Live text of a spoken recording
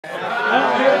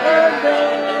Happy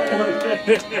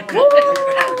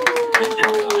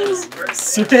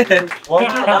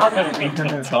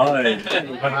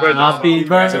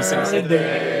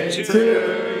birthday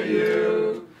to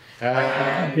you.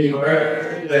 Happy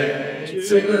birthday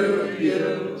to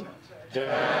you.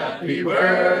 Happy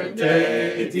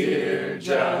birthday, dear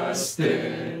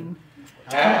Justin.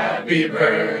 Happy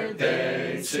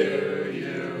birthday to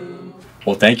you.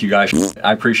 Well, thank you guys.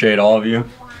 I appreciate all of you.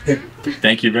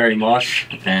 Thank you very much.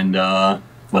 And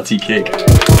let's eat cake.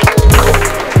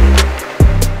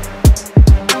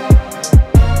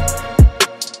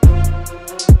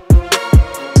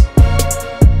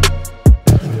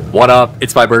 What up?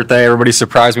 It's my birthday. Everybody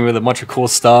surprised me with a bunch of cool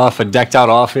stuff, a decked out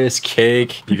office,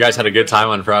 cake. You guys had a good time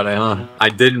on Friday, huh? I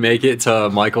didn't make it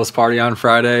to Michael's party on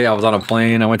Friday. I was on a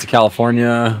plane. I went to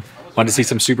California. Went to see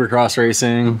some supercross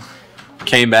racing.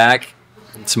 Came back.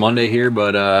 It's Monday here,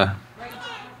 but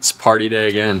it's party day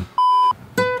again.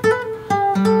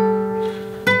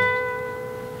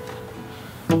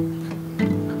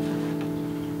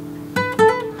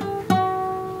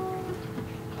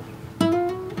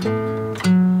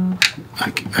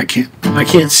 I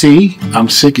can't see. I'm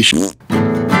sick as shit.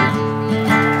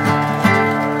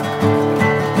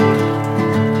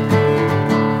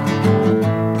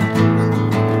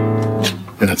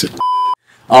 And that's it.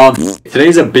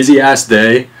 Today's a busy ass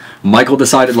day. Michael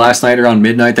decided last night around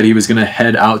midnight that he was gonna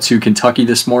head out to Kentucky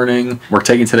this morning. We're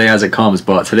taking today as it comes,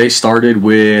 but today started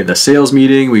with a sales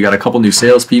meeting. We got a couple new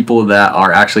salespeople that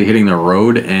are actually hitting the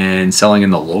road and selling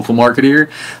in the local market here.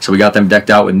 So we got them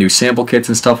decked out with new sample kits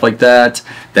and stuff like that.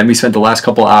 Then we spent the last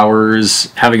couple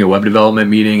hours having a web development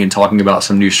meeting and talking about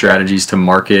some new strategies to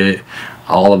market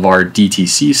all of our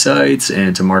DTC sites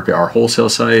and to market our wholesale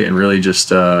site and really just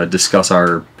discuss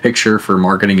our picture for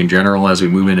marketing in general as we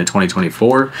move into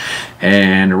 2024.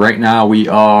 And right now we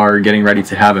are getting ready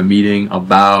to have a meeting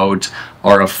about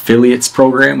our affiliates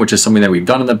program, which is something that we've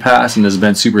done in the past and has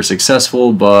been super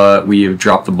successful, but we have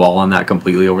dropped the ball on that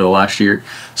completely over the last year.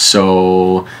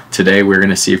 So today we're going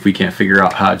to see if we can't figure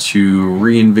out how to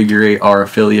reinvigorate our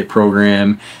affiliate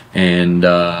program and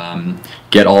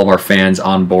get all of our fans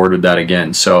on board with that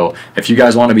again. So if you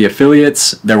guys want to be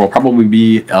affiliates, there will probably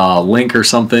be a link or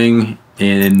something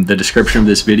in the description of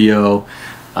this video.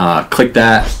 Click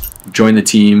that, join the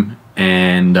team,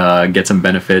 and get some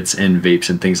benefits and vapes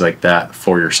and things like that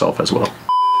for yourself as well.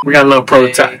 We got a little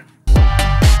prototype.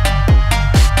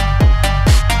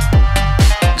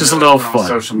 Just a little fun.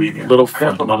 Social media. Little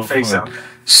fun. Little fun.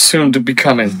 Soon to be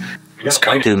coming.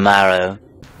 Tomorrow.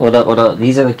 What up?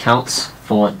 These are the counts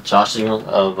from what Josh is doing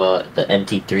of the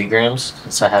empty 3 grams.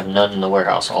 So I have none in the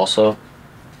warehouse also.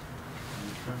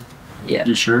 Yeah.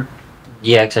 You sure?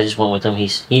 Yeah, because I just went with him.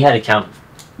 He had a count.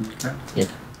 Okay. Yeah.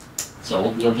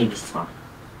 So you'll need this time.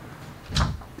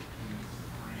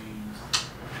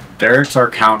 Derek's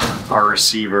our counter, our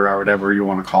receiver, or whatever you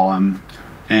want to call him.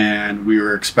 And we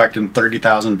were expecting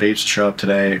 30,000 vapes to show up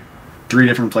today. 3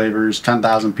 different flavors,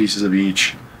 10,000 pieces of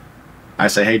each. I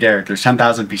say, hey Derek, there's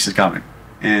 10,000 pieces coming.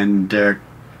 And Derek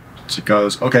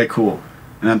goes, okay, cool.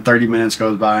 And then 30 minutes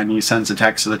goes by and he sends a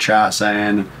text to the chat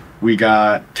saying, we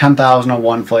got 10,000 of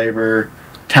one flavor,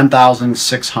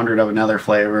 10,600 of another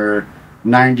flavor,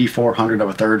 9,400 of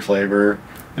a third flavor.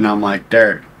 And I'm like,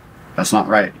 Derek, that's not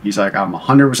right. He's like, I'm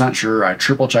 100% sure. I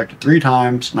triple checked it 3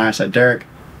 times. And I said, Derek,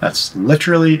 that's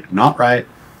literally not right.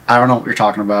 I don't know what you're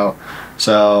talking about.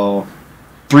 So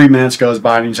 3 minutes goes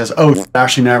by and he says, oh,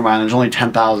 actually, never mind. There's only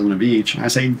 10,000 of each. And I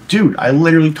say, dude, I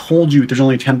literally told you there's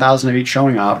only 10,000 of each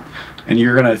showing up. And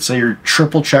you're going to say you're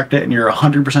triple checked it and you're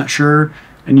 100% sure.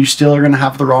 And you still are going to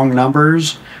have the wrong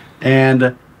numbers.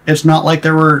 And it's not like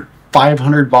there were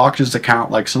 500 boxes to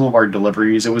count like some of our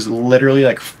deliveries. It was literally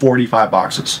like 45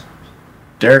 boxes.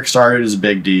 Derek started as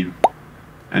Big D.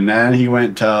 And then he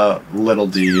went to Little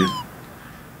D.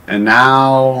 And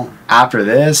now, after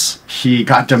this, he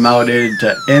got demoted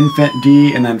to Infant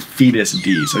D and then Fetus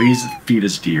D. So he's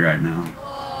Fetus D right now.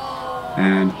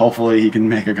 And hopefully he can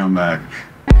make a comeback.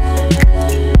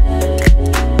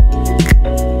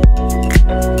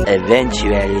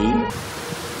 Eventually.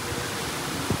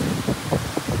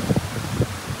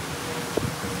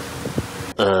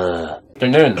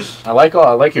 Afternoon. I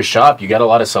like your shop. You got a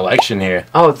lot of selection here.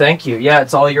 Oh, thank you. Yeah,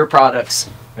 it's all your products.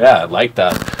 Yeah, I like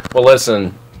that. Well,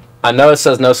 listen, I know it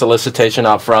says no solicitation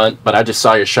out front, but I just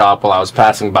saw your shop while I was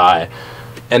passing by.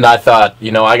 And I thought,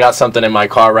 you know, I got something in my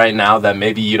car right now that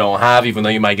maybe you don't have, even though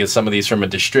you might get some of these from a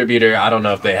distributor. I don't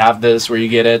know if they have this where you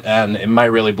get it, and it might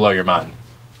really blow your mind.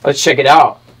 Let's check it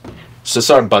out. It's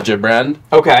just our budget brand.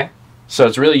 Okay. So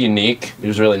it's really unique.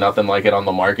 There's really nothing like it on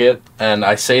the market. And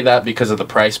I say that because of the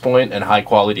price point and high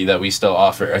quality that we still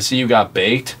offer. I see you got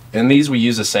baked. In these, we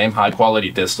use the same high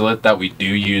quality distillate that we do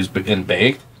use in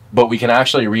baked. But we can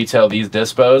actually retail these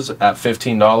dispos at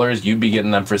 $15. You'd be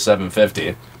getting them for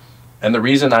 $7.50. And the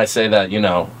reason I say that, you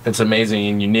know, it's amazing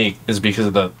and unique is because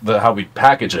of the how we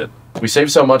package it. We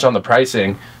save so much on the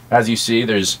pricing. As you see,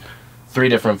 there's 3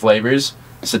 different flavors.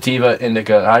 Sativa,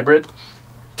 Indica, Hybrid.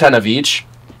 10 of each.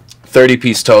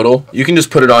 30-piece total. You can just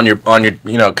put it on your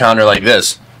you know, counter like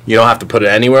this. You don't have to put it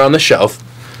anywhere on the shelf.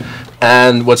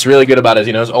 And what's really good about it is,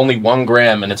 you know, it's only 1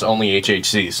 gram and it's only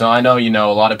HHC. So I know, you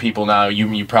know, a lot of people now,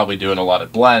 you probably doing a lot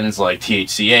of blends like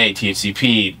THCA,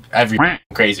 THCP, every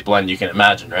crazy blend you can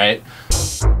imagine, right?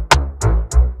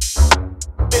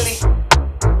 Billy.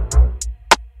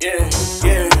 Yeah,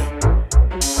 yeah.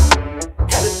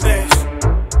 Had a dance.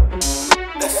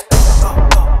 Let's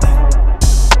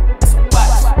it's a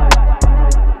box.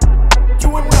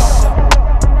 You and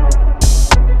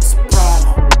it's a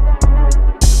problem.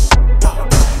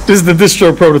 This is the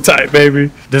distro prototype,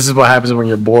 baby. This is what happens when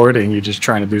you're bored and you're just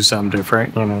trying to do something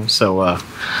different, you know. So,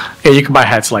 yeah, you can buy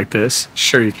hats like this.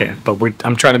 Sure, you can. But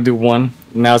I'm trying to do one.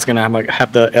 Now it's gonna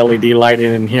have the LED light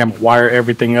in here. I'm gonna wire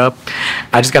everything up.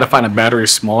 I just gotta find a battery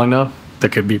small enough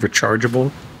that could be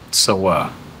rechargeable. So,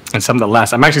 and something that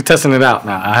lasts. I'm actually testing it out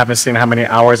now. I haven't seen how many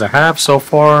hours I have so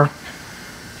far.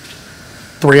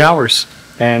 3 hours,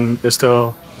 and it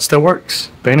still works.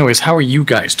 But anyways, how are you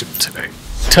guys doing today?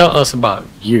 Tell us about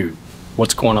you.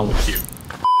 What's going on with you?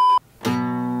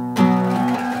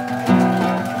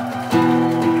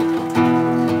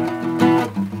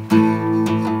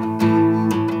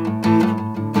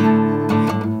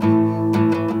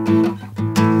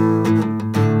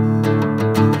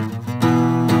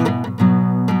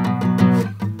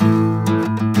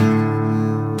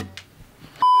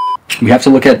 We have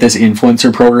to look at this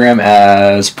influencer program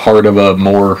as part of a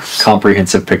more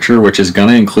comprehensive picture, which is going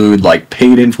to include like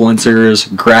paid influencers,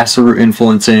 grassroots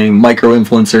influencing, micro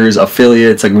influencers,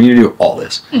 affiliates. Like we need to do all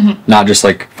this, not just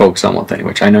like focus on one thing,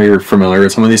 which I know you're familiar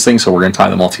with some of these things. So we're going to tie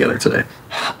them all together today.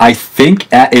 I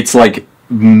think at its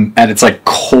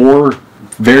core,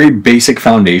 very basic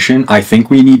foundation, I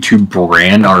think we need to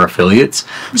brand our affiliates.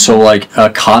 So like a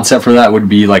concept for that would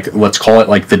be like, let's call it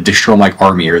like the Distromike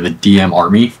army or the DM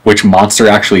army, which Monster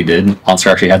actually did. Monster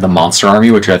actually had the Monster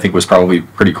army, which I think was probably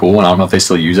pretty cool. And I don't know if they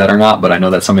still use that or not, but I know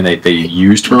that's something that they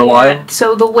used for a while.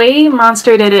 So the way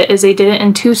Monster did it is they did it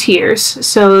in 2 tiers.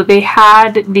 So they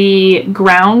had the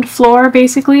ground floor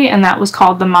basically, and that was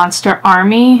called the Monster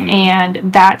army.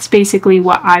 And that's basically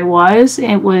what I was.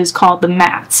 It was called the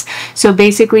mats. So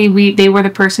basically they were the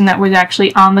person that was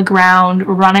actually on the ground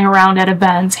running around at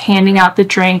events handing out the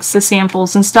drinks, the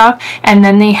samples and stuff. And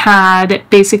then they had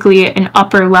basically an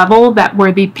upper level that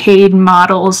were the paid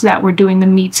models that were doing the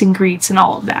meets and greets and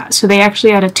all of that. So they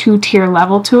actually had a 2-tier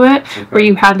level to it, where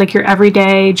you had like your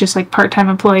everyday just like part-time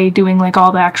employee doing like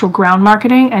all the actual ground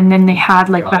marketing, and then they had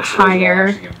like the higher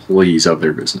employees of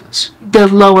their business. The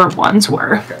lower ones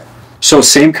were. Okay. So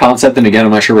same concept, and again,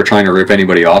 I'm not sure we're trying to rip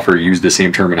anybody off or use the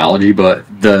same terminology, but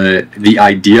the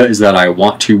idea is that I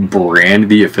want to brand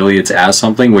the affiliates as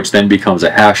something, which then becomes a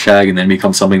hashtag and then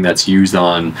becomes something that's used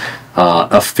on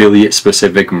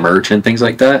affiliate-specific merch and things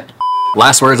like that.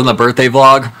 Last words on the birthday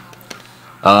vlog.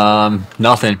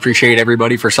 Nothing. Appreciate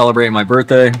everybody for celebrating my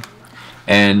birthday.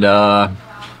 And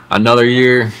another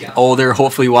year older,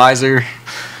 hopefully wiser.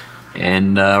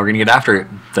 And we're going to get after it.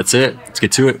 That's it. Let's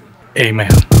get to it. Amen.